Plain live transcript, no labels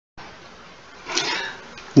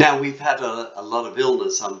Now, we've had a lot of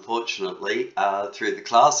illness, unfortunately, through the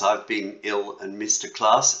class. I've been ill and missed a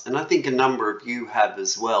class, and I think a number of you have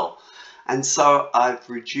as well. And so I've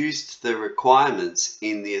reduced the requirements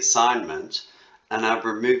in the assignment, and I've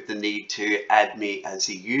removed the need to add me as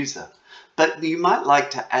a user. But you might like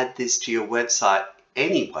to add this to your website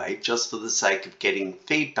anyway, just for the sake of getting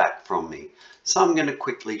feedback from me. So I'm going to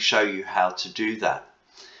quickly show you how to do that.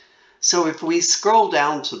 So if we scroll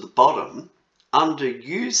down to the bottom, under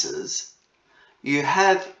users, you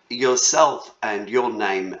have yourself and your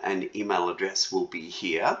name and email address will be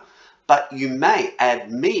here, but you may add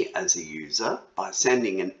me as a user by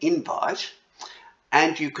sending an invite,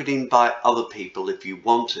 and you could invite other people if you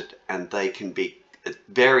wanted, and they can be at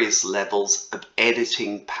various levels of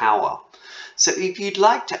editing power. So if you'd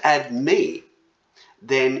like to add me,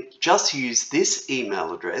 then just use this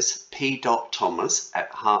email address,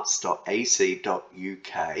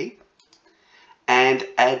 p.thomas@hearts.ac.uk, and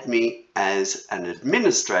add me as an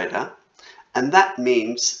administrator, and that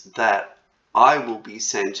means that I will be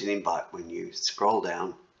sent an invite when you scroll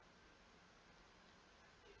down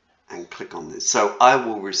and click on this. So I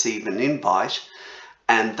will receive an invite,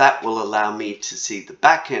 and that will allow me to see the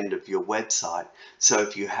back end of your website. So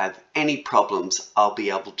if you have any problems, I'll be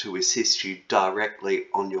able to assist you directly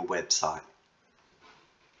on your website.